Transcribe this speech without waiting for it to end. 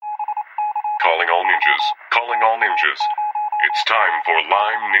Calling all ninjas. Calling all ninjas. It's time for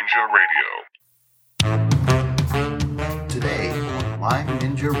Lyme Ninja Radio. Today on Lyme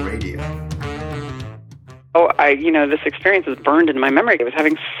Ninja Radio. This experience is burned in my memory. I was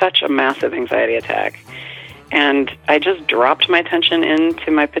having such a massive anxiety attack. And I just dropped my attention into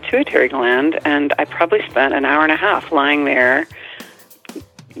my pituitary gland, and I probably spent an hour and a half lying there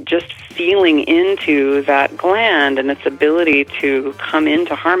just feeling into that gland and its ability to come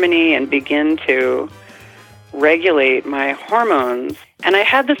into harmony and begin to regulate my hormones. And I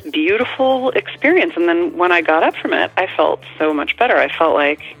had this beautiful experience, and then when I got up from it, I felt so much better. I felt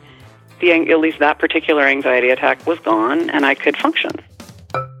like at least that particular anxiety attack was gone, and I could function.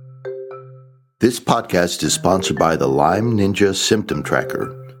 This podcast is sponsored by the Lyme Ninja Symptom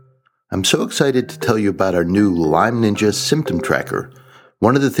Tracker. I'm so excited to tell you about our new Lyme Ninja Symptom Tracker.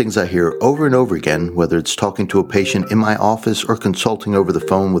 One of the things I hear over and over again, whether it's talking to a patient in my office or consulting over the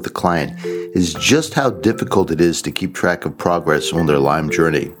phone with a client, is just how difficult it is to keep track of progress on their Lyme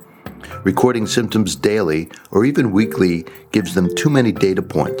journey. Recording symptoms daily or even weekly gives them too many data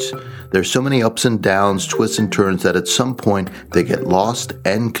points. There's so many ups and downs, twists and turns that at some point they get lost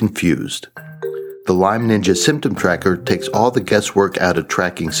and confused. The Lyme Ninja Symptom Tracker takes all the guesswork out of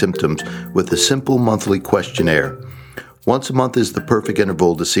tracking symptoms with a simple monthly questionnaire. Once a month is the perfect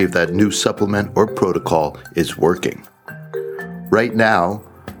interval to see if that new supplement or protocol is working. Right now,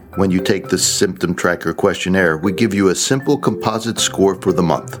 when you take the Symptom Tracker questionnaire, we give you a simple composite score for the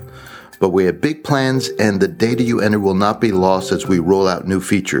month. But we have big plans, and the data you enter will not be lost as we roll out new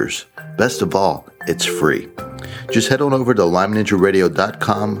features. Best of all, it's free. Just head on over to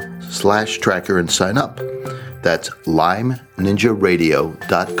LymeNinjaRadio.com/tracker and sign up. That's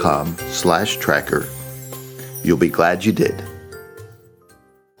LymeNinjaRadio.com/tracker. You'll be glad you did.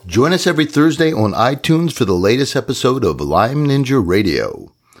 Join us every Thursday on iTunes for the latest episode of Lyme Ninja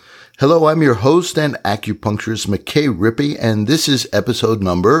Radio. Hello, I'm your host and acupuncturist McKay Rippey, and this is episode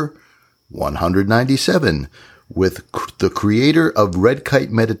number 197 with the creator of Red Kite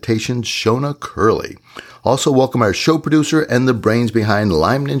Meditations, Shona Curley. Also welcome our show producer and the brains behind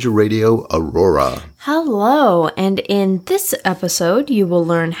Lyme Ninja Radio, Aurora. Hello, and in this episode, you will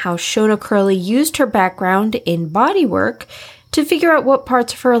learn how Shona Curley used her background in bodywork to figure out what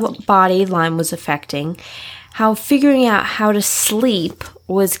parts of her body Lyme was affecting, how figuring out how to sleep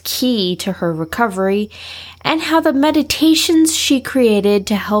was key to her recovery, and how the meditations she created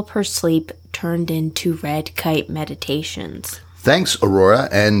to help her sleep turned into Red Kite Meditations. Thanks, Aurora,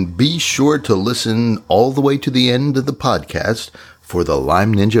 and be sure to listen all the way to the end of the podcast for the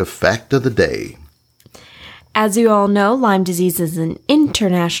Lyme Ninja Fact of the Day. As you all know, Lyme disease is an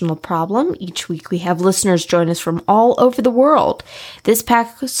international problem. Each week we have listeners join us from all over the world. This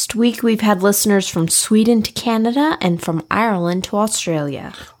past week we've had listeners from Sweden to Canada and from Ireland to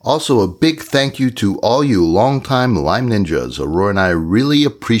Australia. Also, a big thank you to all you longtime Lyme Ninjas. Aurora and I really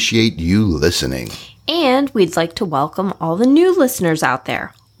appreciate you listening. And we'd like to welcome all the new listeners out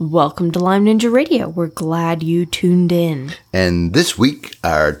there. Welcome to Lyme Ninja Radio. We're glad you tuned in. And this week,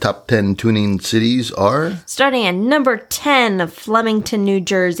 our top 10 tuning cities are... Starting at number 10, Flemington, New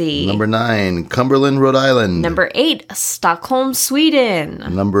Jersey. Number 9, Cumberland, Rhode Island. Number 8, Stockholm, Sweden.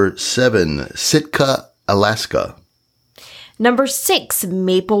 Number 7, Sitka, Alaska. Number 6,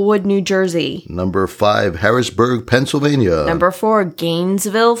 Maplewood, New Jersey. Number 5, Harrisburg, Pennsylvania. Number 4,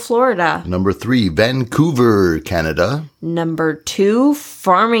 Gainesville, Florida. Number 3, Vancouver, Canada. Number 2,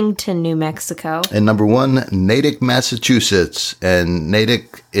 Farmington, New Mexico. And number 1, Natick, Massachusetts. And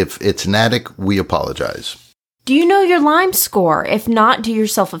Natick, if it's Natick, we apologize. Do you know your Lyme score? If not, do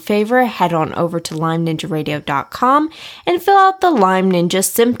yourself a favor, head on over to LymeNinjaRadio.com and fill out the Lyme Ninja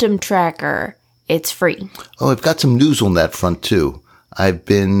Symptom Tracker. It's free. Oh, I've got some news on that front, too. I've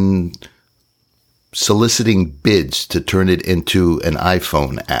been soliciting bids to turn it into an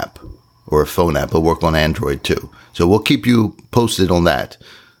iPhone app or a phone app. It'll work on Android, too. So we'll keep you posted on that.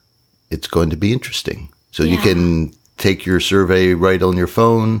 It's going to be interesting. So you can take your survey right on your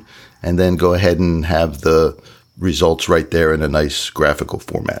phone and then go ahead and have the results right there in a nice graphical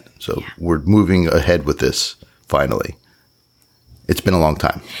format. So we're moving ahead with this finally. It's been a long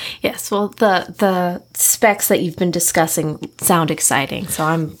time. Yes, well, the specs that you've been discussing sound exciting, so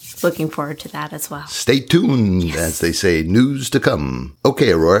I'm looking forward to that as well. Stay tuned, as they say, news to come.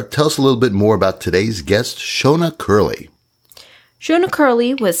 Okay, Aurora, tell us a little bit more about today's guest, Shona Curley. Shona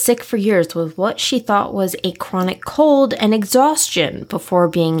Curley was sick for years with what she thought was a chronic cold and exhaustion before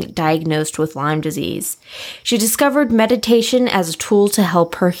being diagnosed with Lyme disease. She discovered meditation as a tool to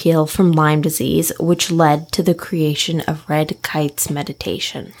help her heal from Lyme disease, which led to the creation of Red Kite's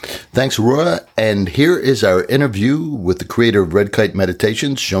meditation. Thanks, Aurora. And here is our interview with the creator of Red Kite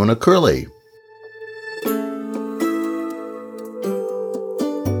Meditations, Shona Curley.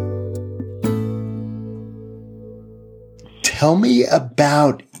 Tell me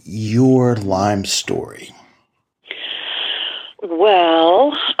about your Lyme story.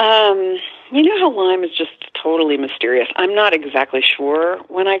 Well, you know how Lyme is just totally mysterious. I'm not exactly sure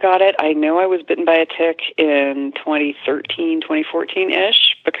when I got it. I know I was bitten by a tick in 2013,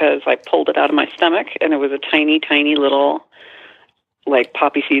 2014-ish, because I pulled it out of my stomach, and it was a tiny, tiny little, like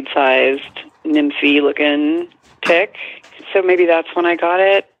poppy seed-sized, nymphy-looking tick. So maybe that's when I got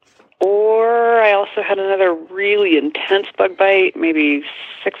it. Or I also had another really intense bug bite, maybe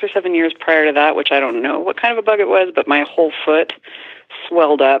 6 or 7 years prior to that, which I don't know what kind of a bug it was, but my whole foot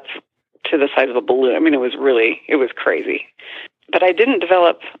swelled up to the size of a balloon. I mean, it was crazy. But I didn't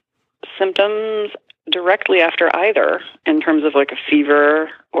develop symptoms directly after either in terms of like a fever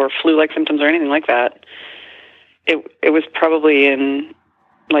or flu-like symptoms or anything like that. It was probably in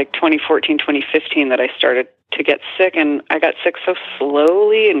like 2014, 2015 that I started to get sick, and I got sick so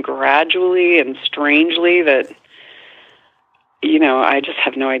slowly and gradually and strangely that, you know, I just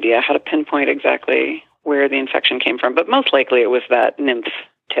have no idea how to pinpoint exactly where the infection came from. But most likely it was that nymph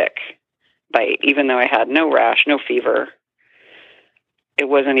tick bite, even though I had no rash, no fever. It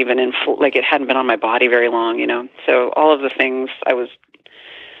wasn't even like it hadn't been on my body very long, you know. So all of the things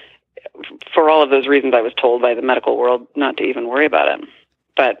for all of those reasons, I was told by the medical world not to even worry about it.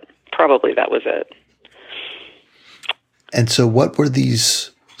 But probably that was it. And so what were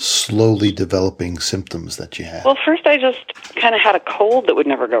these slowly developing symptoms that you had? Well, first I just kind of had a cold that would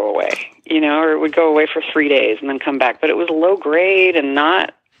never go away, you know, or it would go away for 3 days and then come back. But it was low grade and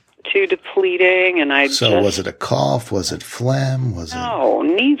not too depleting. And was it a cough? Was it phlegm? No,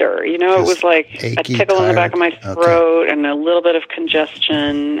 neither. You know, it was like achy, a tickle tired? in the back of my throat and a little bit of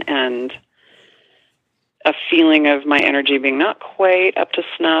congestion and a feeling of my energy being not quite up to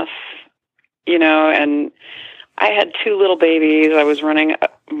snuff, you know, and I had 2 little babies. I was running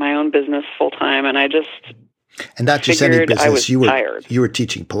my own business full time, and I just not just any business. I was tired. You were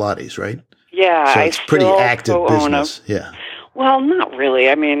teaching Pilates, right? Yeah, so it's pretty active business. Yeah. Well, not really.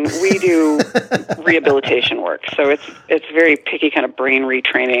 I mean, we do rehabilitation work, so it's very picky kind of brain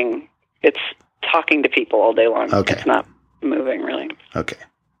retraining. It's talking to people all day long. Okay. It's not moving really. Okay.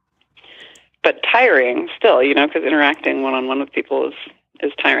 But tiring still, you know, because interacting one-on-one with people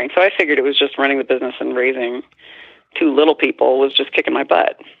is tiring. So I figured it was just running the business and raising 2 little people was just kicking my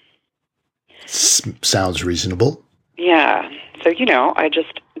butt. Sounds reasonable. Yeah. So, you know, I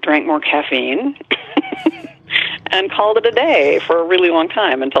just drank more caffeine and called it a day for a really long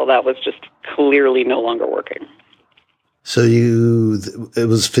time until that was just clearly no longer working. So it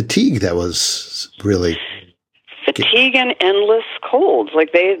was fatigue that was really... Fatigue and endless colds.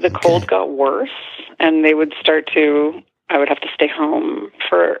 Like the colds got worse, and they would I would have to stay home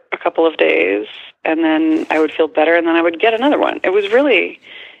for a couple of days, and then I would feel better, and then I would get another one. It was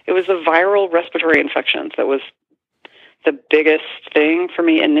the viral respiratory infections that was the biggest thing for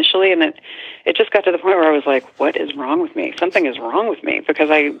me initially, and it just got to the point where I was like, what is wrong with me? Something is wrong with me, because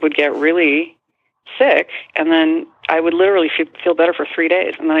I would get really sick, and then I would literally feel better for 3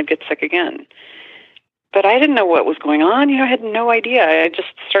 days, and then I'd get sick again. But I didn't know what was going on. You know, I had no idea. I just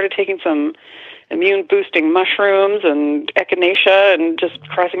started taking some immune-boosting mushrooms and echinacea and just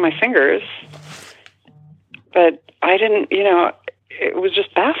crossing my fingers. But I didn't, you know, it was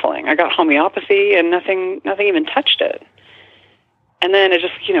just baffling. I got homeopathy and nothing even touched it. And then it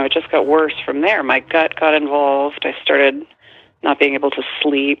just got worse from there. My gut got involved. I started not being able to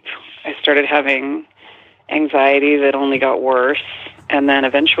sleep. I started having anxiety that only got worse. And then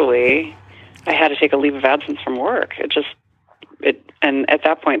eventually I had to take a leave of absence from work. And at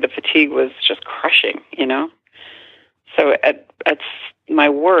that point, the fatigue was just crushing, you know? So at my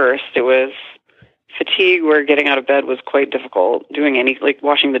worst, it was fatigue where getting out of bed was quite difficult.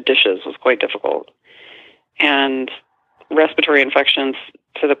 Washing the dishes was quite difficult. And respiratory infections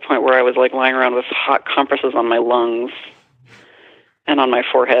to the point where I was like lying around with hot compresses on my lungs and on my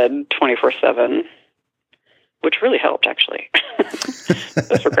forehead 24/7, which really helped, actually.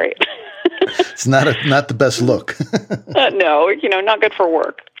 Those were great. It's not the best look. No, you know, not good for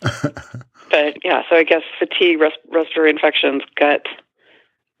work. But yeah, so I guess fatigue, respiratory infections, gut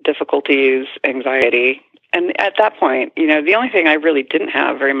difficulties, anxiety. And at that point, you know, the only thing I really didn't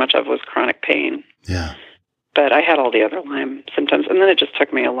have very much of was chronic pain. Yeah. But I had all the other Lyme symptoms, and then it just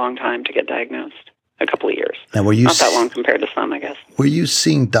took me a long time to get diagnosed. A couple of years. Now, were you not that long compared to some, I guess. Were you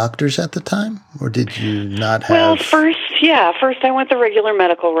seeing doctors at the time, or did you not have? Well, first I went the regular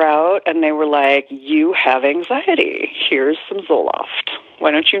medical route, and they were like, "You have anxiety. Here's some Zoloft.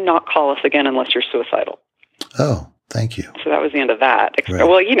 Why don't you not call us again unless you're suicidal?" Oh, thank you. So that was the end of that. Right.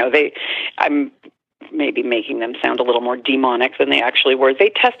 Well, you know, I'm maybe making them sound a little more demonic than they actually were. They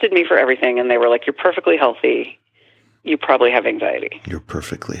tested me for everything, and they were like, "You're perfectly healthy. you probably have anxiety. You're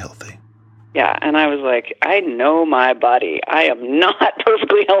perfectly healthy. Yeah, and I was like, I know my body. I am not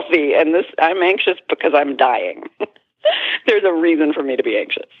perfectly healthy, and I'm anxious because I'm dying. There's a reason for me to be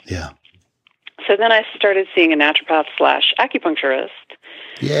anxious. Yeah. So then I started seeing a naturopath / acupuncturist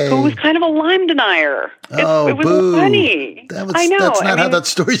Yay. who was kind of a Lyme denier. It was boo. funny. I know. That's not how that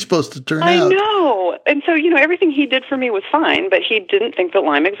story's supposed to turn out. I know. And so, everything he did for me was fine, but he didn't think that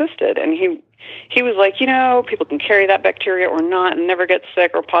Lyme existed. And he was like, people can carry that bacteria or not and never get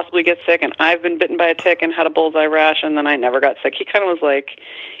sick or possibly get sick. And I've been bitten by a tick and had a bullseye rash, and then I never got sick. He kind of was like,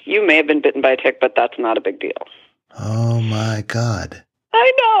 you may have been bitten by a tick, but that's not a big deal. Oh, my God.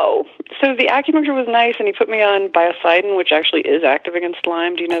 I know. So the acupuncture was nice, and he put me on biocidin, which actually is active against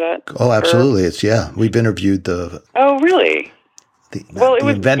Lyme. Do you know that? Oh, absolutely. We've interviewed the... Oh, really? The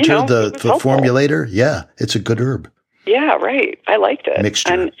was, inventor, the formulator. Yeah, it's a good herb. Yeah, right. I liked it.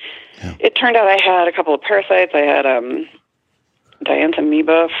 Mixture. And it turned out I had a couple of parasites. I had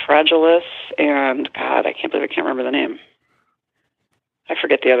Dientamoeba fragilis, and God, I can't remember the name. I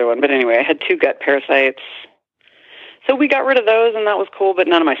forget the other one. But anyway, I had 2 gut parasites. So we got rid of those, and that was cool, but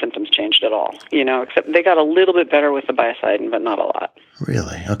none of my symptoms changed at all, except they got a little bit better with the biocidin, but not a lot.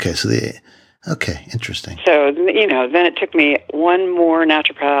 Really? Okay, interesting. So, then it took me one more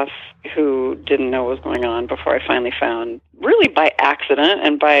naturopath who didn't know what was going on before I finally found, really by accident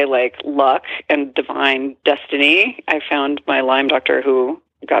and by, luck and divine destiny, I found my Lyme doctor who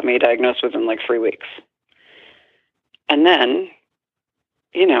got me diagnosed within, 3 weeks. And then...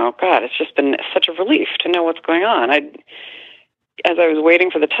 God, it's just been such a relief to know what's going on. As I was waiting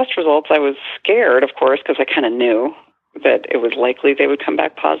for the test results, I was scared, of course, because I kind of knew that it was likely they would come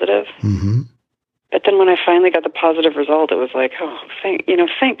back positive. Mm-hmm. But then when I finally got the positive result, it was like, oh,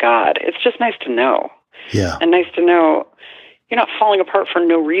 thank God. It's just nice to know. Yeah. And nice to know you're not falling apart for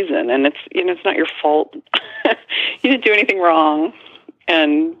no reason, and it's not your fault. You didn't do anything wrong,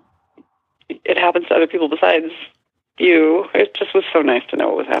 and it happens to other people besides you. It just was so nice to know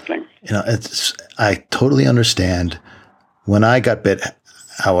what was happening. I totally understand. When I got bit,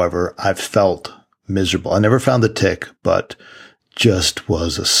 however, I felt miserable. I never found the tick, but just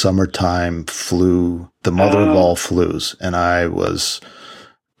was a summertime flu, the mother of all flus. And I was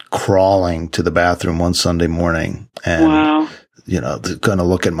crawling to the bathroom one Sunday morning and, going to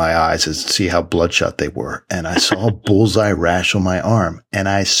look at my eyes and see how bloodshot they were. And I saw a bullseye rash on my arm. And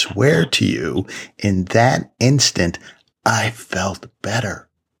I swear to you, in that instant, I felt better.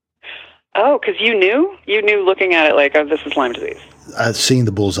 Oh, because you knew looking at it like, oh, this is Lyme disease. Seeing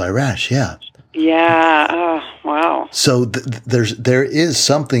the bullseye rash. Yeah. Yeah. Oh, wow. So there is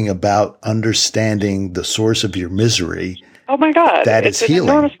something about understanding the source of your misery. Oh my God. That it's is healing.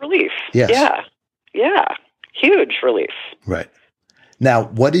 An enormous relief. Yes. Yeah. Yeah. Huge relief. Right. Now,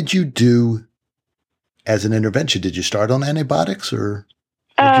 what did you do as an intervention? Did you start on antibiotics or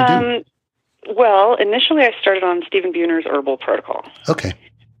what did you do? Well, initially I started on Stephen Buhner's herbal protocol. Okay.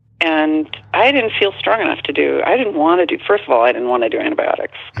 And I didn't feel strong enough to do, first of all, I didn't want to do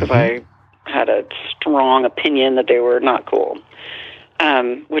antibiotics because I had a strong opinion that they were not cool,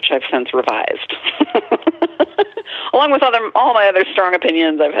 which I've since revised. Along with all my other strong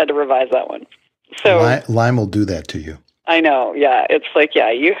opinions, I've had to revise that one. So Lyme will do that to you. I know, yeah. It's like,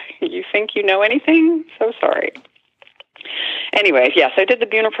 yeah, you think you know anything? So sorry. Anyways, yes, I did the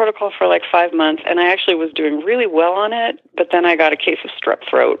Buhner protocol for 5 months, and I actually was doing really well on it, but then I got a case of strep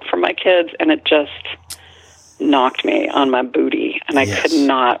throat from my kids, and it just knocked me on my booty, and I could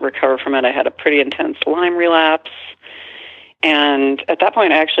not recover from it. I had a pretty intense Lyme relapse, and at that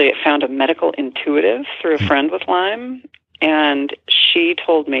point, I actually found a medical intuitive through a friend with Lyme, and she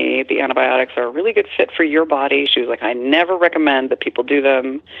told me the antibiotics are a really good fit for your body. She was like, I never recommend that people do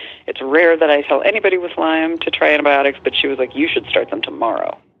them. It's rare that I tell anybody with Lyme to try antibiotics, but she was like, you should start them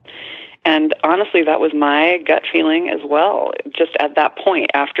tomorrow. And honestly, that was my gut feeling as well. Just at that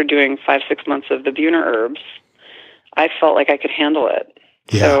point, after doing 5-6 months of the Buhner herbs, I felt like I could handle it.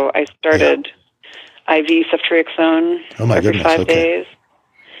 Yeah. So I started IV ceftriaxone every 5 days.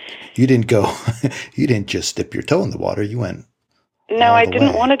 You didn't you didn't just dip your toe in the water. You went. No, I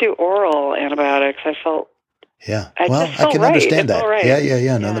didn't want to do oral antibiotics. I felt. Yeah. I can understand that. Right.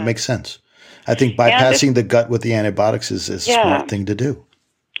 Yeah. No, that makes sense. I think bypassing the gut with the antibiotics is a smart thing to do.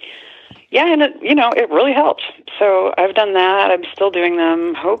 Yeah, and it really helped. So I've done that. I'm still doing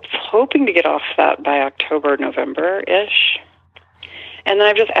them, hoping to get off that by October, November-ish. And then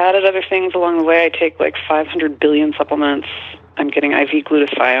I've just added other things along the way. I take 500 billion supplements. I'm getting IV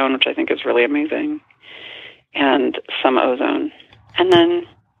glutathione, which I think is really amazing, and some ozone. And then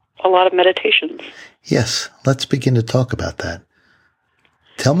a lot of meditations. Yes, let's begin to talk about that.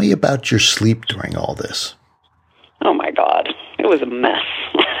 Tell me about your sleep during all this. Oh, my God. It was a mess.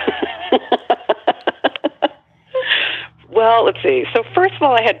 Well, let's see. So first of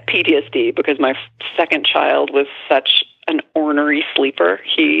all, I had PTSD because my second child was such an ornery sleeper.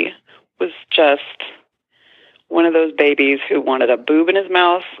 He was just one of those babies who wanted a boob in his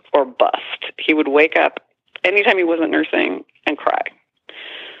mouth or bust. He would wake up anytime he wasn't nursing and cry.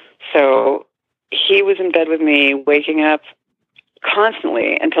 So he was in bed with me, waking up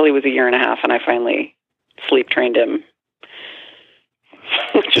constantly until he was 1.5 years, and I finally sleep trained him.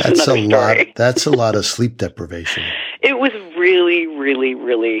 That's a lot. That's a lot of sleep deprivation. It was really, really,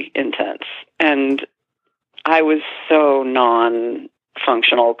 really intense. And I was so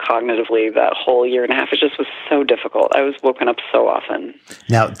non-functional cognitively that whole 1.5 years. It just was so difficult. I was woken up so often.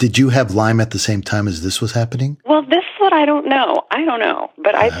 Now, did you have Lyme at the same time as this was happening? Well, this is what I don't know.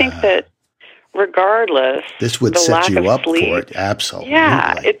 But I think that regardless, this would set you up for it. Absolutely.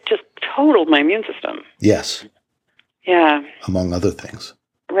 Yeah, it just totaled my immune system. Yes. Yeah. Among other things.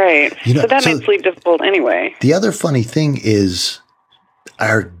 Right. So that made sleep difficult anyway. The other funny thing is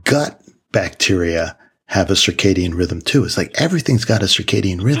our gut bacteria have a circadian rhythm too. It's like everything's got a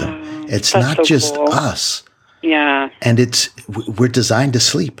circadian rhythm. It's not so just cool. Us. Yeah. And we're designed to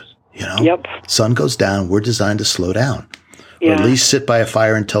sleep, you know? Yep. Sun goes down, we're designed to slow down. Yeah. Or at least sit by a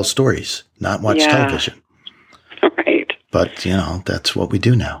fire and tell stories, not watch television. Right. But, that's what we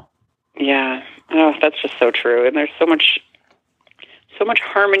do now. Yeah. Oh, that's just so true. And there's so much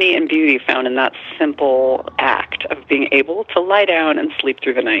harmony and beauty found in that simple act of being able to lie down and sleep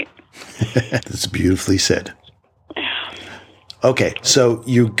through the night. That's beautifully said. Yeah. Okay, so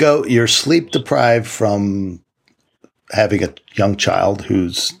you're sleep deprived from having a young child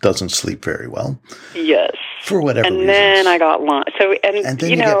who doesn't sleep very well. Yes. For whatever reason. And then I got Lyme. So, and then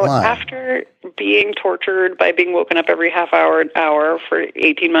you get Lyme. After being tortured by being woken up every half hour for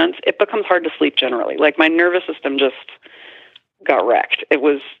 18 months, it becomes hard to sleep generally. Like my nervous system just got wrecked. It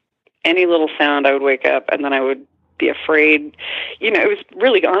was any little sound, I would wake up, and then I would be afraid. It was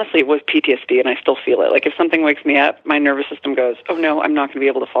really, honestly, it was PTSD, and I still feel it. Like if something wakes me up, my nervous system goes, oh no, I'm not going to be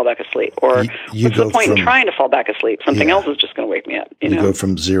able to fall back asleep. Or what's the point in trying to fall back asleep? Something else is just going to wake me up. You know? Go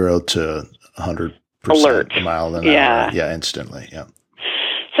from 0 to 100% alert, mile an hour. Yeah, instantly. Yeah.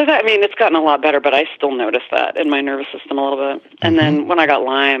 So that, it's gotten a lot better, but I still notice that in my nervous system a little bit. And then when I got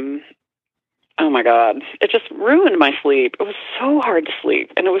Lyme, oh my God, it just ruined my sleep. It was so hard to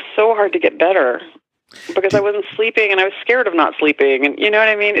sleep, and it was so hard to get better because I wasn't sleeping, and I was scared of not sleeping. And you know what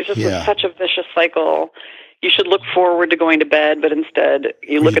I mean? It just was such a vicious cycle. You should look forward to going to bed, but instead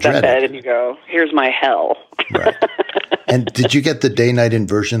you look at that bed and you go, here's my hell. Right. And did you get the day-night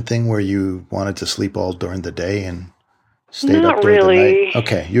inversion thing where you wanted to sleep all during the day and stayed up during the night?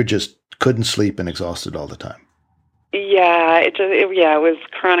 Okay, you just couldn't sleep and exhausted all the time. Yeah, it was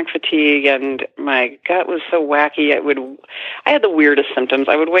chronic fatigue, and my gut was so wacky. I had the weirdest symptoms.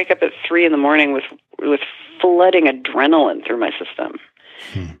 I would wake up at 3 a.m. with flooding adrenaline through my system,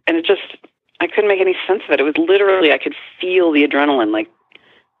 and I couldn't make any sense of it. It was literally, I could feel the adrenaline like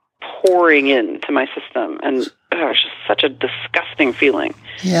pouring into my system, and it was just such a disgusting feeling.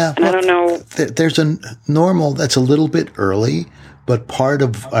 Yeah, and I don't know. There's a normal that's a little bit early, but part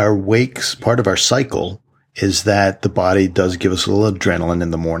of our cycle is that the body does give us a little adrenaline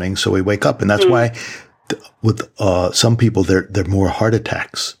in the morning, so we wake up, and that's why with some people they're more heart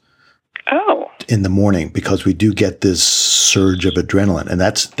attacks. Oh. In the morning, because we do get this surge of adrenaline, and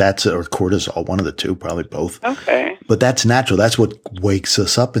that's or cortisol, one of the two, probably both. Okay. But that's natural. That's what wakes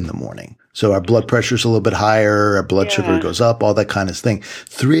us up in the morning. So our blood pressure's a little bit higher, our blood sugar goes up, all that kind of thing.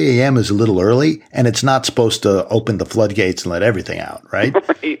 3 a.m. is a little early, and it's not supposed to open the floodgates and let everything out, right?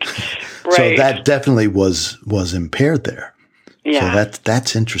 Right. So that definitely was impaired there. Yeah. So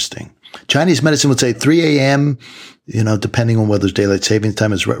that's interesting. Chinese medicine would say 3 a.m., depending on whether it's daylight savings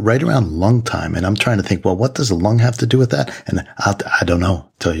time, is right around lung time. And I'm trying to think, well, what does the lung have to do with that? And I don't know,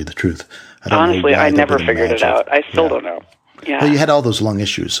 tell you the truth. Honestly, I never figured it out. I still don't know. Yeah. Well, you had all those lung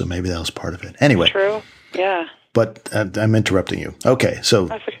issues, so maybe that was part of it. Anyway. True. Yeah. But I'm interrupting you. Okay, so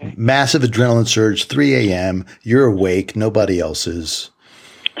massive adrenaline surge, 3 a.m., you're awake, nobody else is.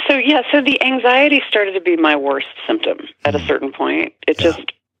 So the anxiety started to be my worst symptom at a certain point.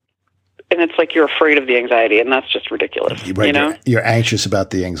 And it's like you're afraid of the anxiety, and that's just ridiculous. Right, you're anxious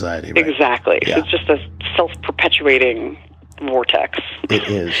about the anxiety. Right? Exactly. Yeah. It's just a self-perpetuating vortex. It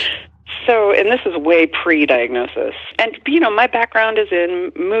is. So, and this is way pre-diagnosis. And, my background is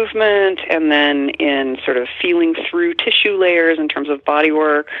in movement and then in sort of feeling through tissue layers in terms of body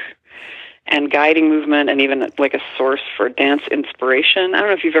work and guiding movement, and even like a source for dance inspiration. I don't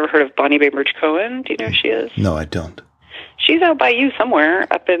know if you've ever heard of Bonnie Bainbridge Cohen. Do you know who she is? No, I don't. She's out by you somewhere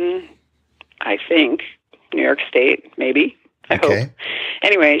up in, I think, New York State, maybe. I Okay. hope.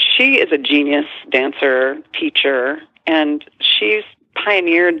 Anyway, she is a genius dancer, teacher, and she's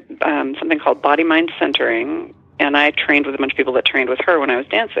pioneered something called body-mind centering, and I trained with a bunch of people that trained with her when I was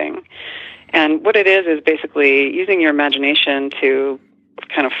dancing. And what it is basically using your imagination to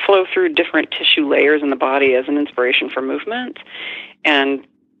kind of flow through different tissue layers in the body as an inspiration for movement. And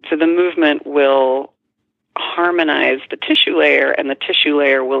so the movement will harmonize the tissue layer, and the tissue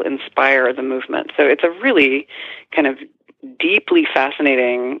layer will inspire the movement. So it's a really kind of deeply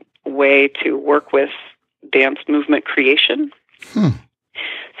fascinating way to work with dance movement creation.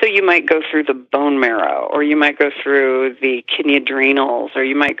 So you might go through the bone marrow, or you might go through the kidney adrenals, or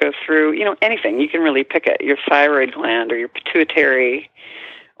you might go through, anything. You can really pick it, your thyroid gland or your pituitary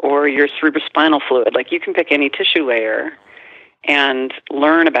or your cerebrospinal fluid. Like, you can pick any tissue layer and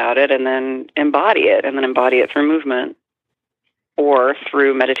learn about it and then embody it through movement or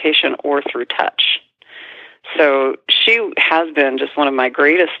through meditation or through touch. So she has been just one of my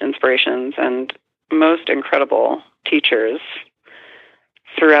greatest inspirations and most incredible teachers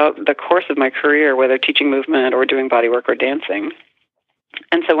throughout the course of my career, whether teaching movement or doing bodywork or dancing.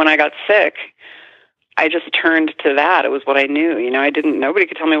 And so when I got sick, I just turned to that. It was what I knew. Nobody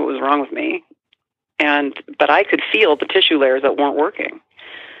could tell me what was wrong with me. But I could feel the tissue layers that weren't working.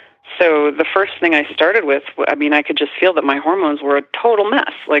 So the first thing I started with, I could just feel that my hormones were a total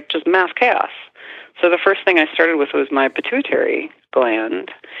mess, like just mass chaos. So the first thing I started with was my pituitary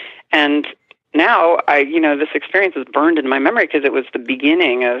gland. And now this experience is burned in my memory because it was the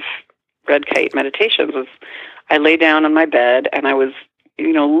beginning of Red Kite Meditations. I lay down on my bed and I was,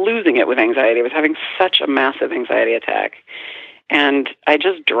 losing it with anxiety. I was having such a massive anxiety attack. And I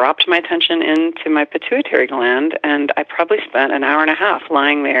just dropped my attention into my pituitary gland, and I probably spent an hour and a half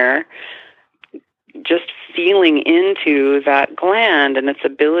lying there just feeling into that gland and its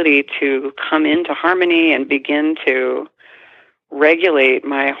ability to come into harmony and begin to regulate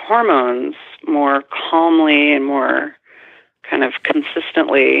my hormones more calmly and more kind of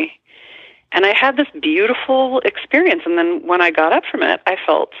consistently. And I had this beautiful experience. And then when I got up from it, I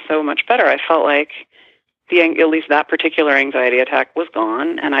felt so much better. I felt like at least that particular anxiety attack was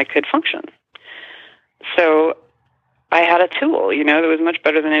gone and I could function. So I had a tool, that was much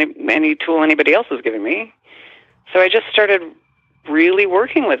better than any tool anybody else was giving me. So I just started really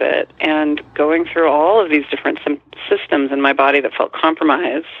working with it and going through all of these different systems in my body that felt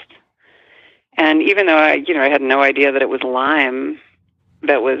compromised. And even though I had no idea that it was Lyme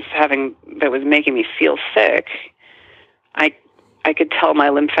that was making me feel sick, I could tell my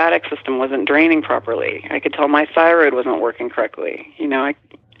lymphatic system wasn't draining properly. I could tell my thyroid wasn't working correctly.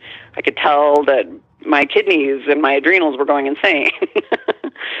 I could tell that my kidneys and my adrenals were going insane.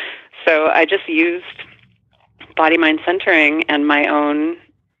 So I just used body-mind centering and my own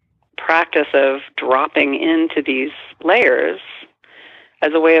practice of dropping into these layers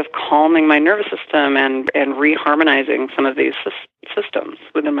as a way of calming my nervous system and reharmonizing some of these systems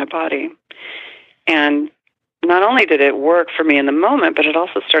within my body. And not only did it work for me in the moment, but it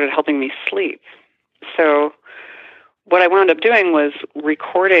also started helping me sleep. So what I wound up doing was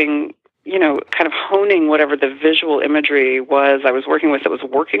recording, kind of honing whatever the visual imagery was I was working with that was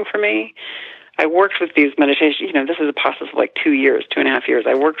working for me. I worked with these meditations, this is a process of like 2.5 years.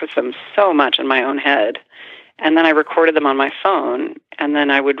 I worked with them so much in my own head. And then I recorded them on my phone, and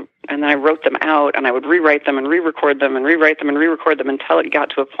then I wrote them out, and I would rewrite them and re-record them and rewrite them and re-record them until it got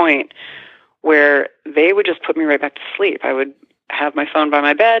to a point where they would just put me right back to sleep. I would have my phone by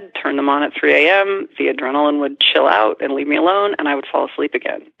my bed, turn them on at 3 a.m., the adrenaline would chill out and leave me alone, and I would fall asleep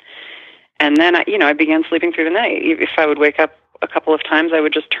again. And then, I began sleeping through the night. If I would wake up a couple of times, I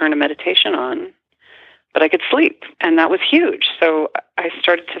would just turn a meditation on, but I could sleep, and that was huge. So I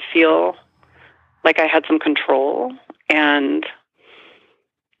started to feel like I had some control and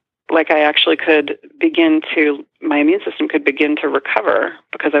like I actually my immune system could begin to recover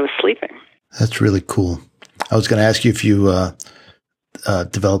because I was sleeping. That's really cool. I was going to ask you if you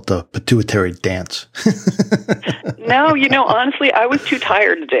developed a pituitary dance. No, honestly, I was too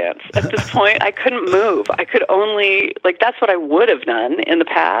tired to dance. At this point, I couldn't move. I could only, that's what I would have done in the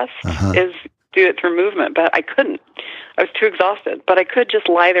past, is do it through movement, but I couldn't. I was too exhausted. But I could just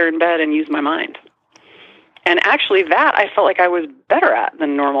lie there in bed and use my mind. And actually that I felt like I was better at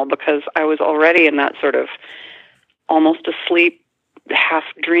than normal because I was already in that sort of almost asleep, half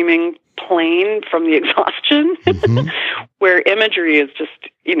dreaming plane from the exhaustion, where imagery is just,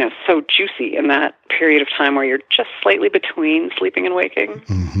 so juicy in that period of time where you're just slightly between sleeping and waking.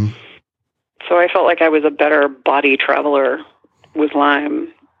 So I felt like I was a better body traveler with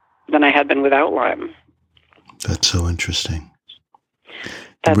Lyme than I had been without Lyme. That's so interesting.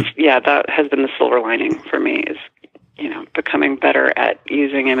 that has been the silver lining for me is, becoming better at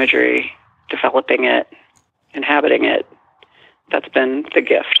using imagery, developing it, inhabiting it. That's been the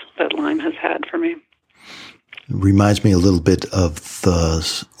gift that Lyme has had for me. Reminds me a little bit of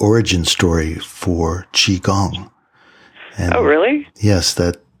the origin story for Qigong. And oh, really? Yes,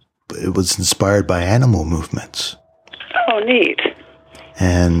 that it was inspired by animal movements. Oh, neat.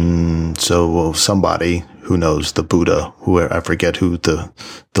 And so somebody who knows, the Buddha, who I forget who the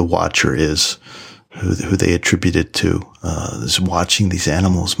watcher is, who they attribute it to, is watching these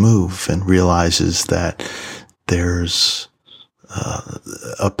animals move and realizes that there's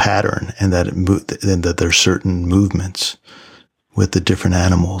a pattern and that there's certain movements with the different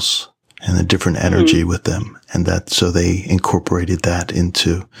animals and the different energy with them. And so they incorporated that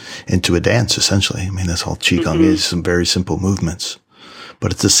into a dance, essentially. I mean, that's all Qigong is, some very simple movements.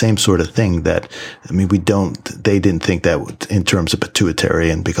 But it's the same sort of thing they didn't think that in terms of pituitary,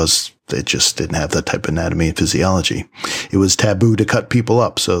 and because they just didn't have that type of anatomy and physiology. It was taboo to cut people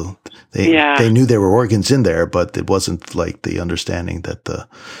up. So they knew there were organs in there, but it wasn't like the understanding that the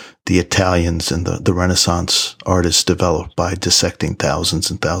Italians and the Renaissance artists developed by dissecting thousands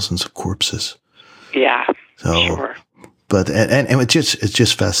and thousands of corpses. Yeah. So, sure. But, and it's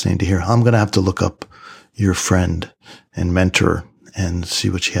just fascinating to hear. I'm going to have to look up your friend and mentor and see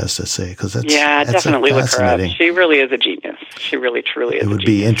what she has to say, because that's definitely look her up. She really is a genius. She really, truly is. It would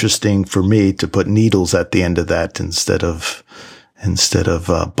be interesting for me to put needles at the end of that instead of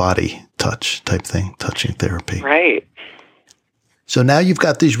body touch type thing, touching therapy. Right. So now you've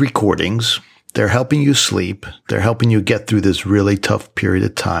got these recordings. They're helping you sleep. They're helping you get through this really tough period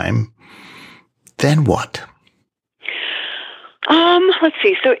of time. Then what? Let's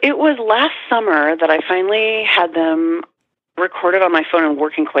see. So it was last summer that I finally had them recorded on my phone and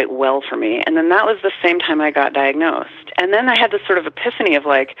working quite well for me. And then that was the same time I got diagnosed. And then I had this sort of epiphany of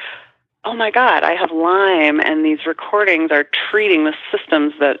like, oh my God, I have Lyme, and these recordings are treating the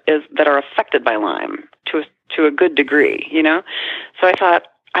systems that are affected by Lyme to a good degree, So I thought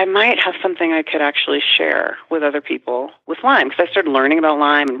I might have something I could actually share with other people with Lyme, because I started learning about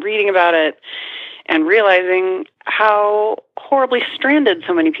Lyme and reading about it and realizing how horribly stranded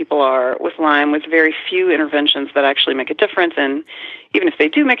so many people are with Lyme, with very few interventions that actually make a difference. And even if they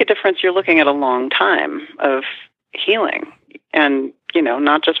do make a difference, you're looking at a long time of healing. And,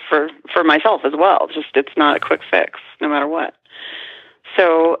 not just for myself as well. It's not a quick fix, no matter what.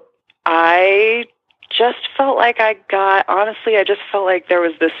 So I just felt like I just felt like there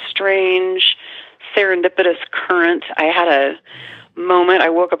was this strange serendipitous current. I had a moment. I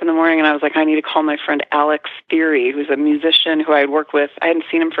woke up in the morning and I was like, I need to call my friend Alex Theory, who's a musician who I had worked with. I hadn't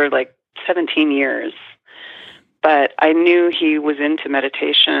seen him for like 17 years, but I knew he was into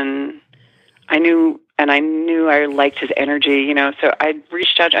meditation. I knew I liked his energy, so I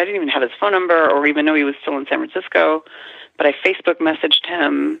reached out. I didn't even have his phone number or even know he was still in San Francisco, but I Facebook messaged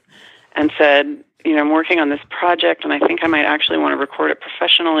him and said, I'm working on this project and I think I might actually want to record it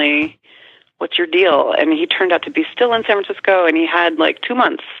professionally. What's your deal? And he turned out to be still in San Francisco, and he had like 2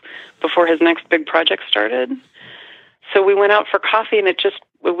 months before his next big project started. So we went out for coffee, and it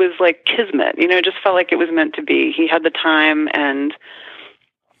was like kismet, it just felt like it was meant to be. He had the time, and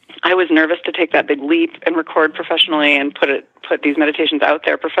I was nervous to take that big leap and record professionally and put these meditations out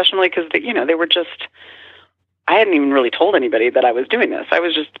there professionally, because they were just, I hadn't even really told anybody that I was doing this. I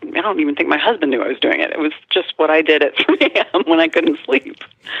don't even think my husband knew I was doing it. It was just what I did at 3 a.m. when I couldn't sleep.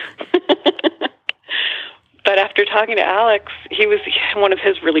 But after talking to Alex, one of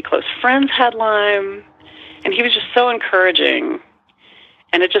his really close friends had Lyme, and he was just so encouraging,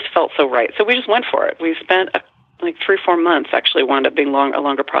 and it just felt so right. So we just went for it. We spent like 3-4 months, actually wound up being a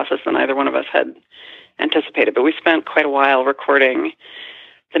longer process than either one of us had anticipated. But we spent quite a while recording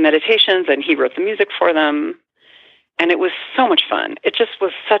the meditations, and he wrote the music for them. And it was so much fun. It just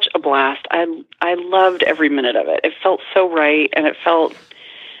was such a blast. I loved every minute of it. It felt so right, and it felt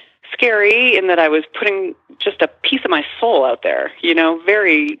scary in that I was putting just a piece of my soul out there,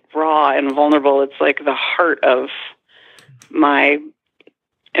 very raw and vulnerable. It's like the heart of my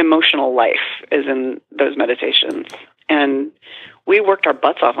emotional life is in those meditations. And we worked our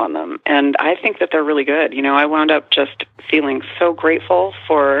butts off on them. And I think that they're really good. I wound up just feeling so grateful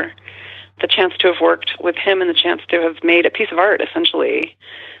for the chance to have worked with him and the chance to have made a piece of art, essentially,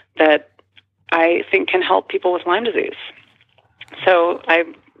 that I think can help people with Lyme disease. So I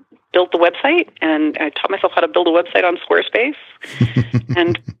built the website, and I taught myself how to build a website on Squarespace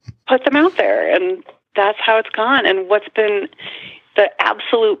and put them out there. And that's how it's gone. And what's been the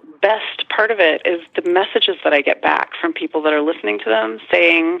absolute best part of it is the messages that I get back from people that are listening to them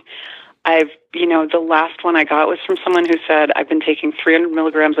saying, the last one I got was from someone who said, I've been taking 300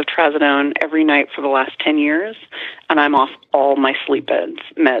 milligrams of trazodone every night for the last 10 years, and I'm off all my sleep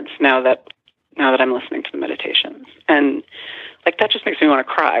meds now that I'm listening to the meditations. And like, that just makes me want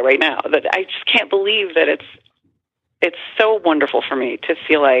to cry right now. That I just can't believe that it's so wonderful for me to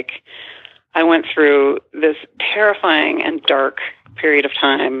feel like I went through this terrifying and dark period of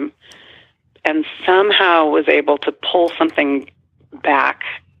time and somehow was able to pull something back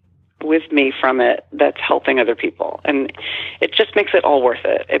with me from it that's helping other people. And it just makes it all worth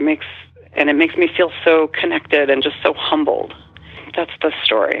it. It makes me feel so connected and just so humbled. That's the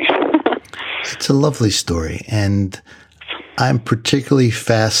story. It's a lovely story. And I'm particularly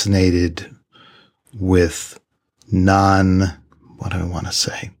fascinated with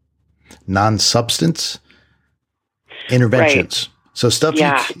non-substance interventions. Right. So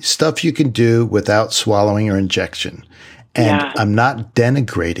stuff you can do without swallowing or injection. And I'm not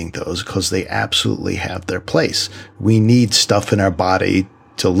denigrating those because they absolutely have their place. We need stuff in our body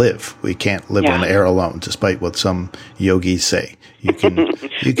to live. We can't live on air alone, despite what some yogis say. You can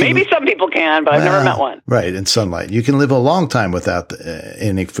Maybe some people can, but I've never met one. Right, in sunlight. You can live a long time without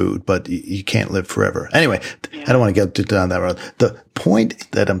any food, but you can't live forever. Anyway, I don't want to get down that road. The point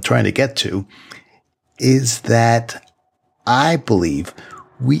that I'm trying to get to is that I believe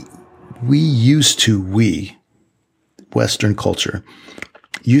Western culture,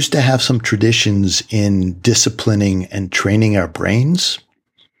 used to have some traditions in disciplining and training our brains.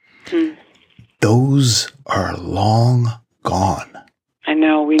 Those are long gone. I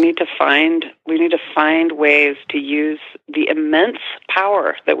know. We need to find ways to use the immense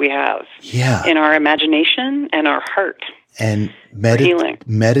power that we have in our imagination and our heart. And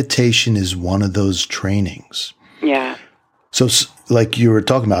meditation is one of those trainings. Yeah. So like you were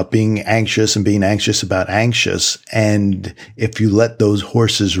talking about being anxious and being anxious about anxious. And if you let those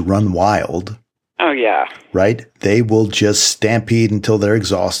horses run wild. Oh, yeah. Right? They will just stampede until they're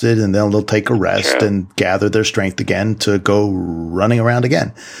exhausted, and then they'll take a rest and gather their strength again to go running around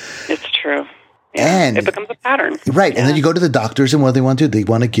again. It's true. Yeah. And it becomes a pattern. Right. Yeah. And then you go to the doctors, and what do they want to do? They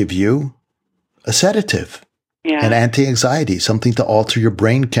want to give you a sedative. Yeah. An anti-anxiety, something to alter your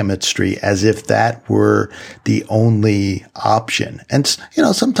brain chemistry as if that were the only option. And,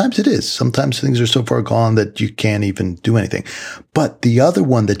 sometimes it is. Sometimes things are so far gone that you can't even do anything. But the other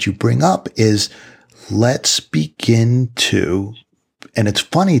one that you bring up is let's begin to, and it's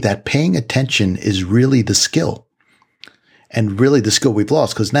funny that paying attention is really the skill and really the skill we've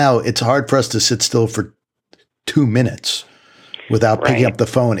lost, because now it's hard for us to sit still for 2 minutes without picking up the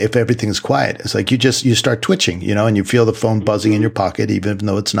phone if everything's quiet. It's like you start twitching, and you feel the phone buzzing in your pocket, even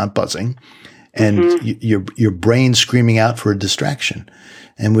though it's not buzzing. And your brain's screaming out for a distraction.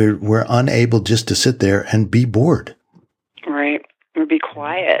 And we're unable just to sit there and be bored. Right. Or be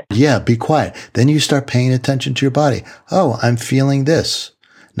quiet. Yeah, be quiet. Then you start paying attention to your body. Oh, I'm feeling this.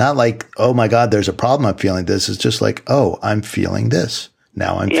 Not like, oh my God, there's a problem, I'm feeling this. It's just like, oh, I'm feeling this.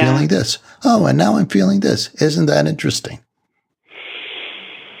 Now I'm feeling this. Oh, and now I'm feeling this. Isn't that interesting?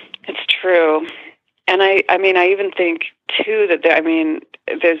 True. And I even think too that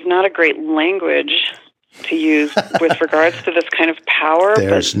there's not a great language to use with regards to this kind of power.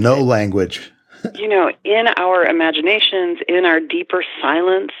 There's no language. In our imaginations, in our deeper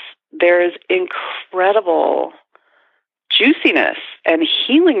silence, there is incredible juiciness and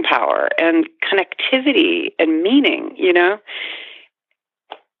healing power and connectivity and meaning,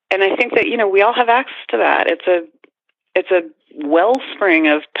 And I think that, we all have access to that. It's a wellspring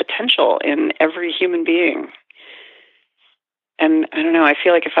of potential in every human being. And I don't know, I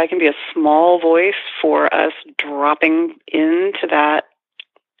feel like if I can be a small voice for us dropping into that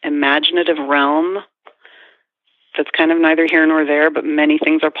imaginative realm that's kind of neither here nor there, but many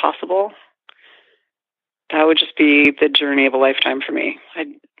things are possible, that would just be the journey of a lifetime for me.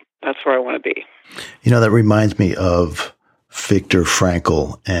 That's where I want to be. That reminds me of Viktor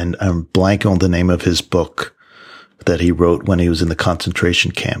Frankl, and I'm blanking on the name of his book that he wrote when he was in the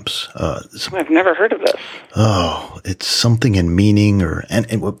concentration camps. I've never heard of this. Oh, it's something in meaning and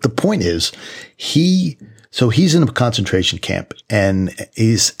the point is he's in a concentration camp, and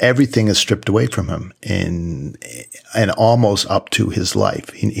everything is stripped away from him and almost up to his life.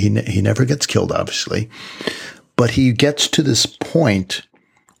 He never gets killed, obviously, but he gets to this point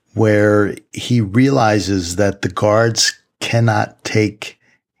where he realizes that the guards cannot take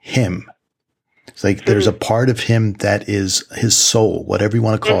him. It's like there's a part of him that is his soul, whatever you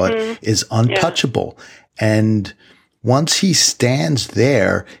want to call it, is untouchable. Yeah. And once he stands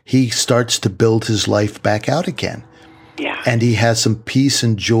there, he starts to build his life back out again. Yeah. And he has some peace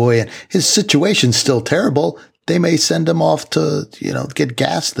and joy. And his situation's still terrible. they may send him off to, get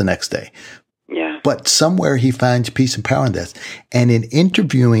gas the next day. Yeah. But somewhere he finds peace and power in this. And in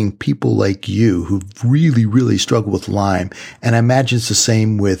interviewing people like you who really, really struggle with Lyme, and I imagine it's the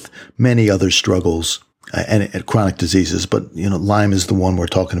same with many other struggles and chronic diseases, but, Lyme is the one we're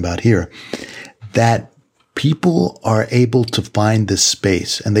talking about here, that people are able to find this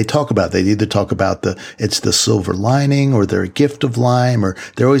space, and they either talk about it's the silver lining or their gift of Lyme, or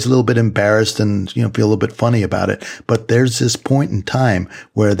they're always a little bit embarrassed and, feel a little bit funny about it. But there's this point in time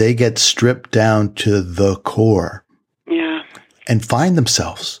where they get stripped down to the core. Yeah. And find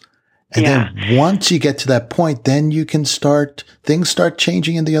themselves. And then once you get to that point, then you can things start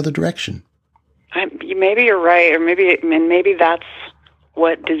changing in the other direction. Maybe you're right, or maybe that's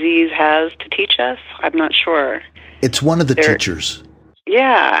what disease has to teach us. I'm not sure. It's one of the teachers.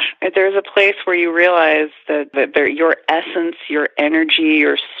 Yeah. There's a place where you realize that your essence, your energy,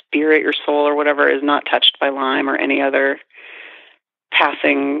 your spirit, your soul, or whatever is not touched by Lyme or any other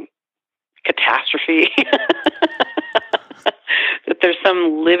passing catastrophe. That there's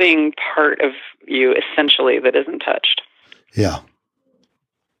some living part of you, essentially, that isn't touched. Yeah.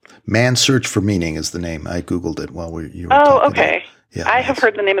 Man's Search for Meaning is the name. I Googled it while you were talking. Oh, okay. Yeah, I have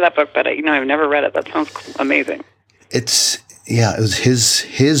heard the name of that book, but I've never read it. That sounds amazing. It was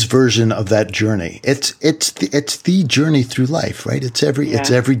his version of that journey. It's the journey through life, right? It's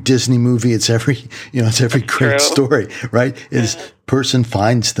every Disney movie. It's every great story, right? Person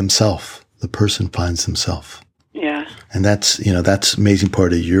finds themselves. The person finds themselves. Yeah. And that's amazing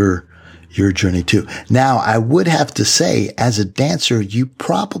part of your journey too. Now, I would have to say, as a dancer, you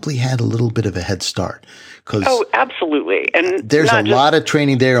probably had a little bit of a head start. Oh, absolutely. And there's a lot of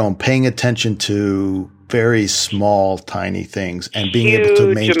training there on paying attention to very small, tiny things and being able to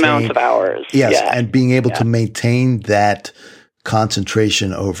maintain huge amounts of hours. Yes, and being able to maintain that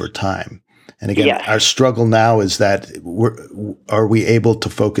concentration over time. And again, our struggle now is that are we able to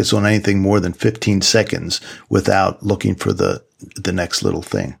focus on anything more than 15 seconds without looking for the next little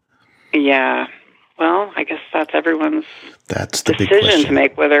thing? Yeah. Well, I guess that's everyone's That's the decision to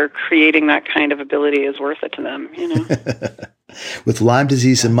make, whether creating that kind of ability is worth it to them, With Lyme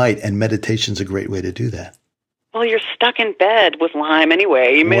disease and might, and meditation's a great way to do that. Well, you're stuck in bed with Lyme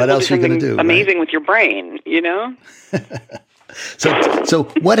anyway. You may what as well else do something do, amazing with your brain, So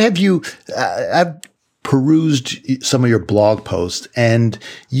what have you, I've perused some of your blog posts, and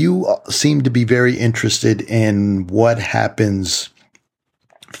you seem to be very interested in what happens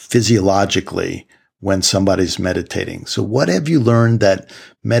physiologically when somebody's meditating. So what have you learned that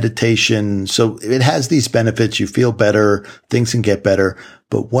meditation, so it has these benefits, you feel better, things can get better,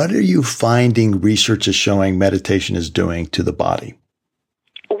 but what are you finding research is showing meditation is doing to the body?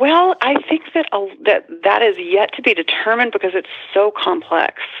 Well, I think that is yet to be determined because it's so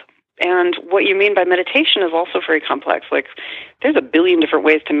complex. And what you mean by meditation is also very complex. Like, there's a billion different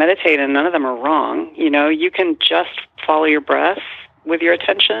ways to meditate, and none of them are wrong. You can just follow your breath with your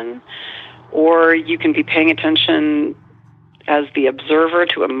attention, or you can be paying attention as the observer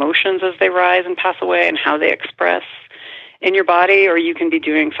to emotions as they rise and pass away and how they express in your body, or you can be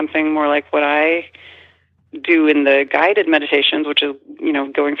doing something more like what I do in the guided meditations, which is,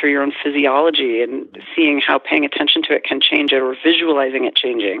 going through your own physiology and seeing how paying attention to it can change it, or visualizing it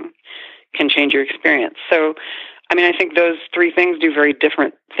changing can change your experience. So, I think those three things do very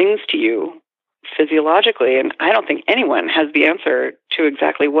different things to you physiologically, and I don't think anyone has the answer to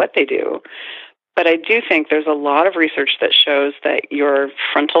exactly what they do. But I do think there's a lot of research that shows that your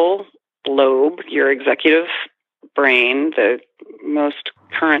frontal lobe, your executive brain, the most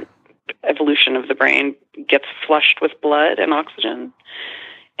current evolution of the brain, gets flushed with blood and oxygen.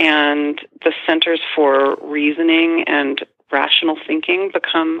 And the centers for reasoning and rational thinking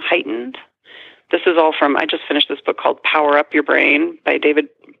become heightened. This is all from, I just finished this book called Power Up Your Brain by David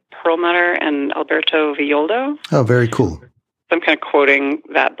Perlmutter and Alberto Villoldo. Oh, very cool. So I'm kind of quoting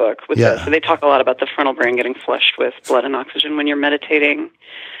that book with this. So they talk a lot about the frontal brain getting flushed with blood and oxygen when you're meditating.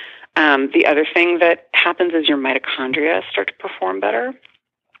 The other thing that happens is your mitochondria start to perform better.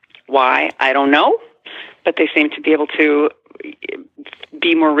 Why? I don't know. But they seem to be able to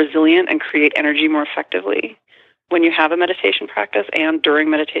be more resilient and create energy more effectively when you have a meditation practice and during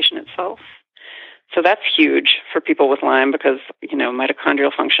meditation itself. So that's huge for people with Lyme because,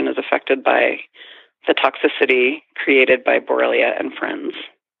 mitochondrial function is affected by the toxicity created by Borrelia and friends.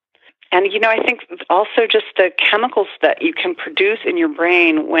 And, I think also just the chemicals that you can produce in your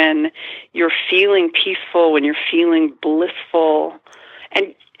brain when you're feeling peaceful, when you're feeling blissful.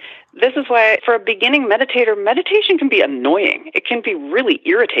 And This is why, for a beginning meditator, meditation can be annoying. It can be really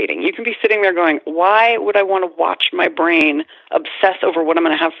irritating. You can be sitting there going, why would I want to watch my brain obsess over what I'm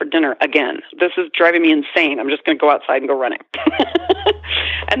going to have for dinner again? This is driving me insane. I'm just going to go outside and go running.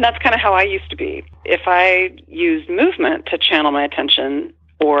 And that's kind of how I used to be. If I used movement to channel my attention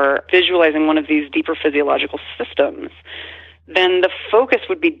or visualizing one of these deeper physiological systems, then the focus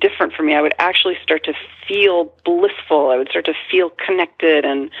would be different for me. I would actually start to feel blissful. I would start to feel connected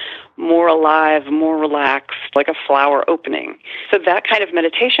and more alive, more relaxed, like a flower opening. So that kind of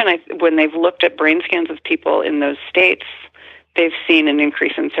meditation, when they've looked at brain scans of people in those states, they've seen an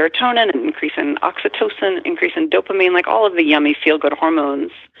increase in serotonin, an increase in oxytocin, an increase in dopamine, like all of the yummy feel-good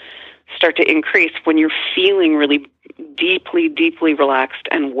hormones start to increase when you're feeling really deeply, deeply relaxed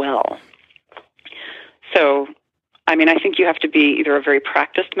and well. So, I mean, I think you have to be either a very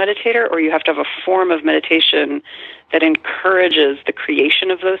practiced meditator or you have to have a form of meditation that encourages the creation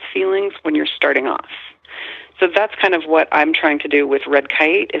of those feelings when you're starting off. So that's kind of what I'm trying to do with Red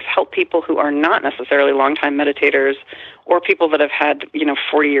Kite, is help people who are not necessarily longtime meditators or people that have had,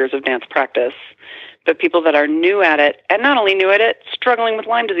 40 years of dance practice, but people that are new at it, and not only new at it, struggling with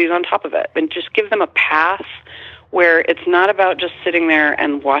Lyme disease on top of it, and just give them a path where it's not about just sitting there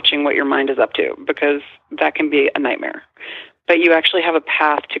and watching what your mind is up to, because that can be a nightmare. But you actually have a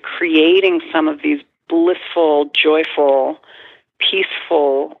path to creating some of these blissful, joyful,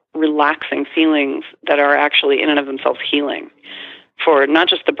 peaceful, relaxing feelings that are actually in and of themselves healing for not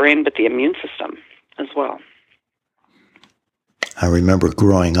just the brain, but the immune system as well. I remember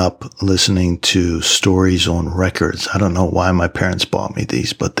growing up listening to stories on records. I don't know why my parents bought me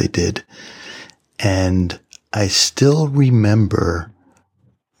these, but they did. And I still remember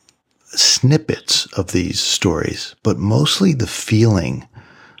snippets of these stories, but mostly the feeling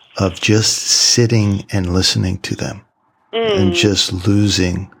of just sitting and listening to them and just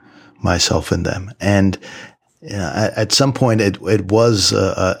losing myself in them. And at some point, it was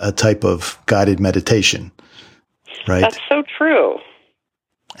a type of guided meditation, right? That's so true.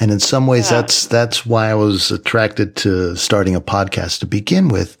 And in some ways, that's why I was attracted to starting a podcast to begin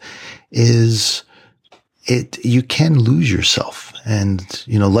with, is you can lose yourself. And,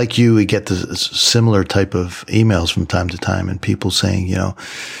 like we get this similar type of emails from time to time and people saying,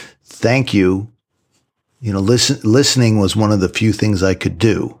 thank you. Listening was one of the few things I could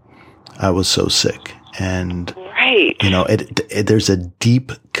do. I was so sick. And, right. There's a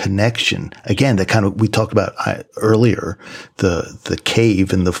deep connection. Again, that kind of, we talked about earlier, the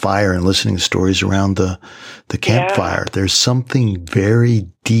cave and the fire and listening to stories around the campfire. Yeah. There's something very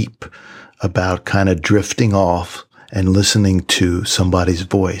deep about kind of drifting off and listening to somebody's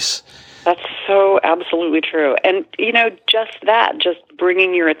voice. That's so absolutely true. And, just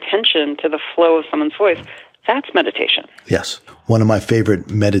bringing your attention to the flow of someone's voice, that's meditation. Yes. One of my favorite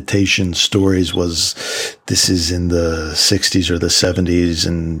meditation stories was, this is in the 60s or the 70s,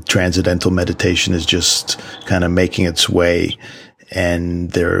 and transcendental meditation is just kind of making its way.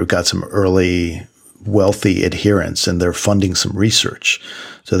 And they've got some early wealthy adherents, and they're funding some research.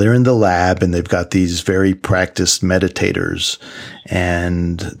 So they're in the lab and they've got these very practiced meditators,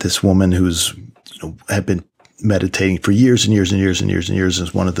 and this woman who's had been meditating for years and years and years and years and years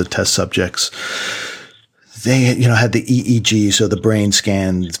as one of the test subjects. They, had the EEG, so the brain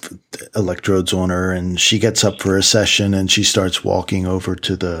scan electrodes on her, and she gets up for a session and she starts walking over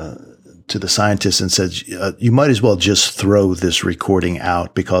to the scientist and says, you might as well just throw this recording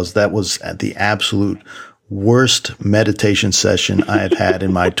out, because that was at the absolute worst meditation session I have had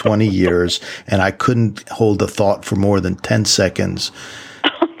in my 20 years. And I couldn't hold a thought for more than 10 seconds.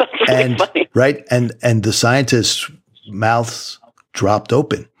 That's really funny. Right. And the scientist's mouth dropped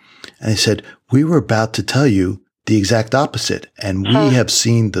open, and he said, we were about to tell you the exact opposite. And we have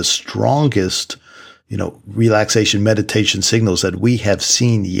seen the strongest, relaxation meditation signals that we have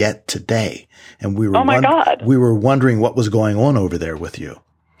seen yet today. And we were, we were wondering what was going on over there with you.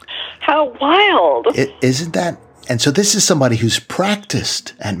 How wild. Isn't that? And so this is somebody who's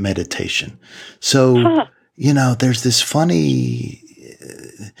practiced at meditation. So, there's this funny,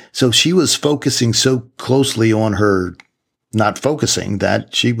 so she was focusing so closely on her not focusing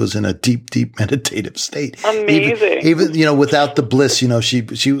that she was in a deep, deep meditative state. Amazing. Even without the bliss, she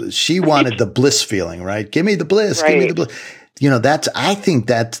wanted the bliss feeling, right? Give me the bliss. Right. Give me the bliss. I think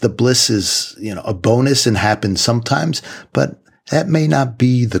that the bliss is, a bonus and happens sometimes, but that may not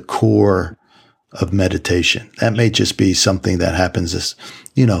be the core of meditation. That may just be something that happens as,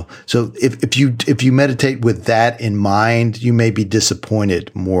 so if you meditate with that in mind, you may be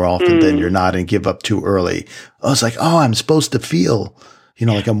disappointed more often than you're not and give up too early. Oh, it's like, I'm supposed to feel,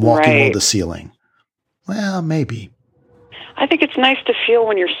 like I'm walking on the ceiling. Well, maybe. I think it's nice to feel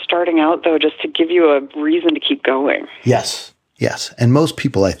when you're starting out, though, just to give you a reason to keep going. Yes. And most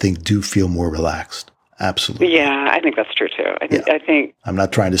people, I think, do feel more relaxed. Absolutely. Yeah, I think that's true too. I think I'm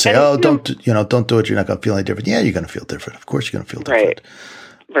not trying to say, don't do it. You're not going to feel any different. Yeah, you're going to feel different. Of course, you're going to feel different.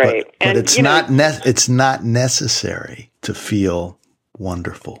 Right. But it's not necessary to feel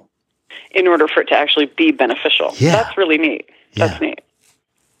wonderful in order for it to actually be beneficial. Yeah. That's really neat. That's neat.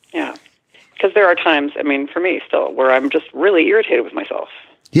 Yeah. Because there are times, I mean, for me still, where I'm just really irritated with myself.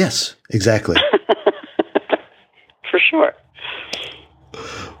 Yes, exactly. For sure.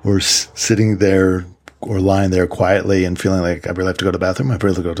 Or sitting there or lying there quietly and feeling like, I really have to go to the bathroom. I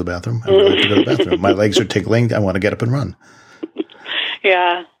really have to go to the bathroom. I really have to go to the bathroom. My legs are tickling. I want to get up and run.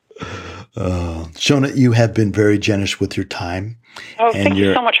 Yeah. Shona, you have been very generous with your time. Oh, thank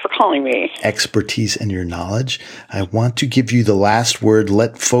you so much for calling me. Expertise and your knowledge. I want to give you the last word.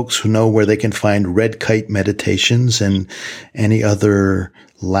 Let folks know where they can find Red Kite Meditations and any other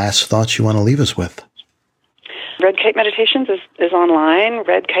last thoughts you want to leave us with. Red Kite Meditations is online,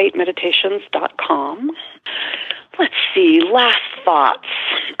 redkitemeditations.com. Let's see, last thoughts.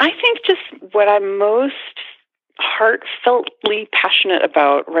 I think just what I'm most heartfeltly passionate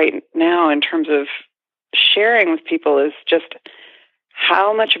about right now in terms of sharing with people is just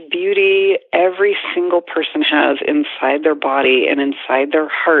how much beauty every single person has inside their body and inside their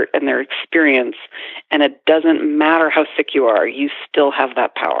heart and their experience. And it doesn't matter how sick you are, you still have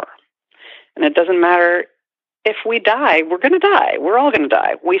that power. And it doesn't matter if we die, we're going to die. We're all going to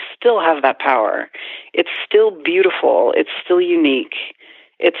die. We still have that power. It's still beautiful. It's still unique.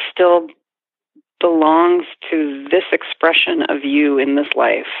 It still belongs to this expression of you in this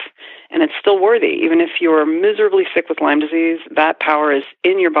life. And it's still worthy. Even if you're miserably sick with Lyme disease, that power is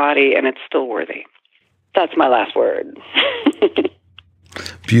in your body and it's still worthy. That's my last word.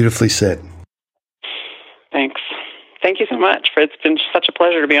 Beautifully said. Thanks. Thank you so much. It's been such a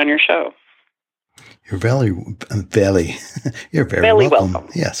pleasure to be on your show. You're very welcome.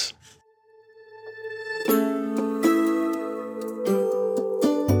 Yes.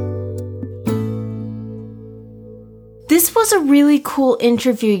 This was a really cool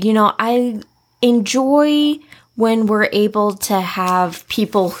interview. You know, I enjoy when we're able to have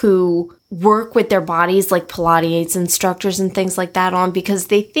people who work with their bodies, like Pilates instructors and things like that, on, because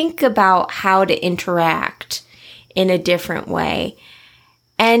they think about how to interact in a different way.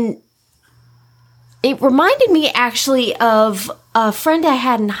 And it reminded me actually of a friend I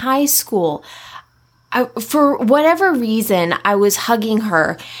had in high school. For whatever reason, I was hugging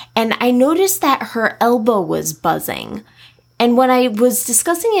her and I noticed that her elbow was buzzing. And when I was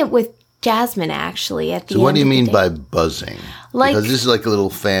discussing it with Jasmine, actually, at the end So what do you mean day, by buzzing? Like, because this is like a little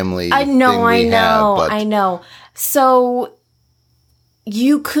family I know. But I know. So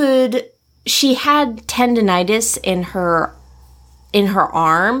she had tendinitis in her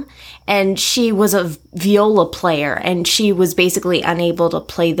arm, and she was a viola player, and she was basically unable to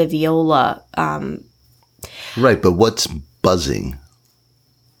play the viola. Right, but what's buzzing?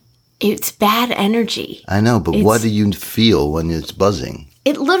 It's bad energy. I know, but what do you feel when it's buzzing?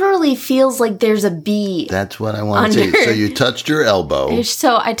 It literally feels like there's a bee. That's what I want to say. So you touched your elbow.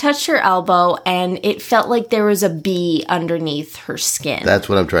 So I touched her elbow, and it felt like there was a bee underneath her skin. That's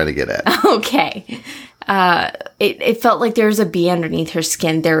what I'm trying to get at. Okay. It felt like there was a bee underneath her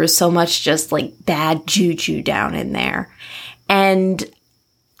skin. There was so much just like bad juju down in there. And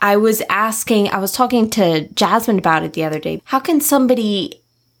I was talking to Jasmine about it the other day. How can somebody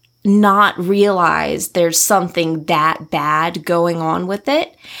not realize there's something that bad going on with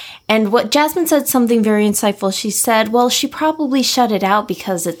it? And what Jasmine said, something very insightful. She said, well, she probably shut it out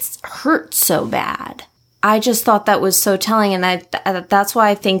because it's hurt so bad. I just thought that was so telling, and that's why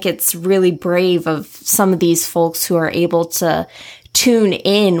I think it's really brave of some of these folks who are able to tune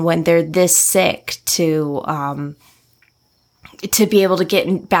in when they're this sick to be able to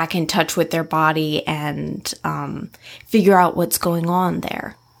get back in touch with their body and figure out what's going on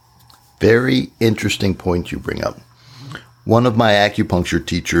there. Very interesting point you bring up. One of my acupuncture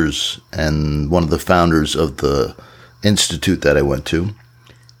teachers and one of the founders of the institute that I went to,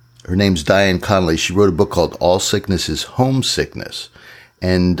 her name's Diane Connolly. She wrote a book called All Sickness is Homesickness.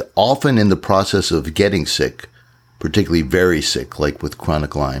 And often in the process of getting sick, particularly very sick, like with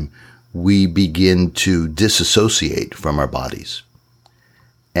chronic Lyme, we begin to disassociate from our bodies.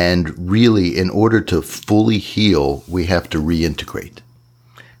 And really, in order to fully heal, we have to reintegrate.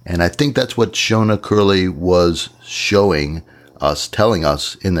 And I think that's what Shona Curley was showing us, telling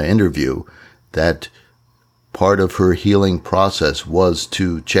us in the interview, that part of her healing process was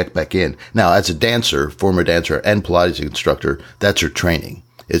to check back in. Now, as a dancer, former dancer and Pilates instructor, that's her training,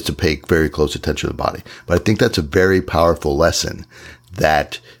 is to pay very close attention to the body. But I think that's a very powerful lesson,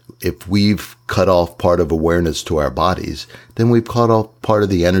 that if we've cut off part of awareness to our bodies, then we've cut off part of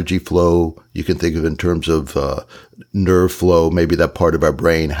the energy flow. You can think of it in terms of nerve flow, maybe that part of our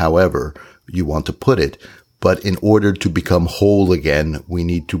brain, however you want to put it. But in order to become whole again, we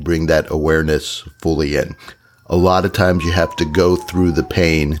need to bring that awareness fully in. A lot of times you have to go through the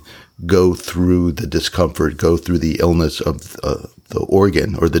pain, go through the discomfort, go through the illness of the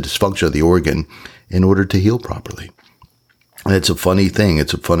organ or the dysfunction of the organ in order to heal properly. And it's a funny thing.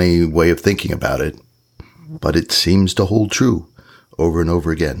 It's a funny way of thinking about it, but it seems to hold true over and over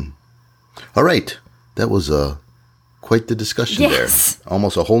again. All right. That was quite the discussion there.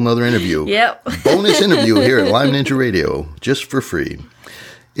 Almost a whole nother interview. Yep. Bonus interview here at Lyme Ninja Radio, just for free.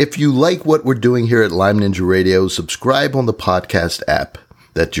 If you like what we're doing here at Lyme Ninja Radio, subscribe on the podcast app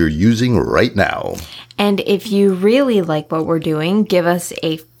that you're using right now. And if you really like what we're doing, give us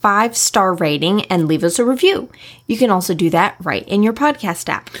a 5-star rating and leave us a review. You can also do that right in your podcast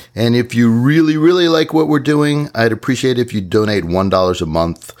app. And if you really, really like what we're doing, I'd appreciate it if you donate $1 a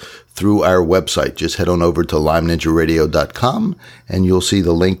month through our website. Just head on over to LymeNinjaRadio.com and you'll see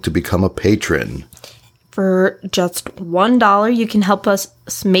the link to become a patron. For just $1, you can help us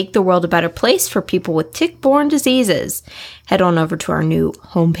make the world a better place for people with tick-borne diseases. Head on over to our new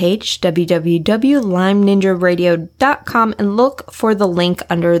homepage, www.LymeNinjaRadio.com, and look for the link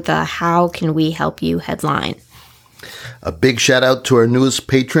under the How Can We Help You headline. A big shout out to our newest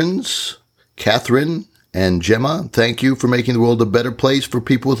patrons, Catherine and Gemma. Thank you for making the world a better place for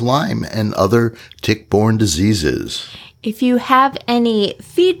people with Lyme and other tick-borne diseases. If you have any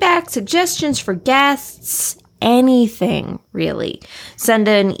feedback, suggestions for guests, anything really, send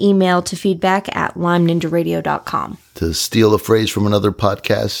an email to feedback@LymeNinjaRadio.com. To steal a phrase from another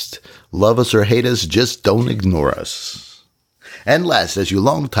podcast, love us or hate us, just don't ignore us. And last, as you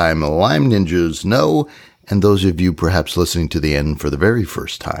longtime Lyme Ninjas know, and those of you perhaps listening to the end for the very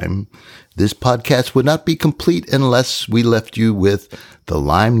first time, this podcast would not be complete unless we left you with the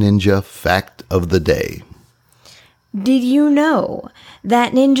Lyme Ninja fact of the day. Did you know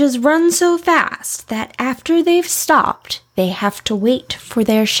that ninjas run so fast that after they've stopped, they have to wait for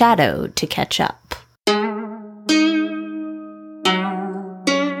their shadow to catch up?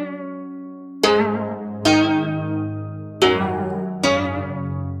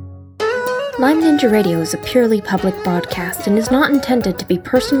 Lyme Ninja Radio is a purely public broadcast and is not intended to be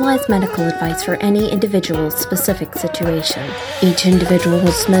personalized medical advice for any individual's specific situation. Each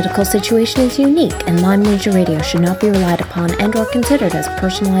individual's medical situation is unique, and Lyme Ninja Radio should not be relied upon and or considered as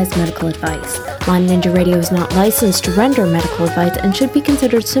personalized medical advice. Lyme Ninja Radio is not licensed to render medical advice and should be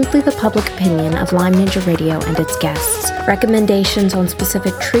considered simply the public opinion of Lyme Ninja Radio and its guests. Recommendations on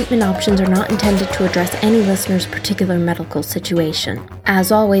specific treatment options are not intended to address any listener's particular medical situation.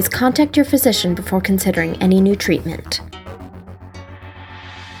 As always, contact your physician before considering any new treatment.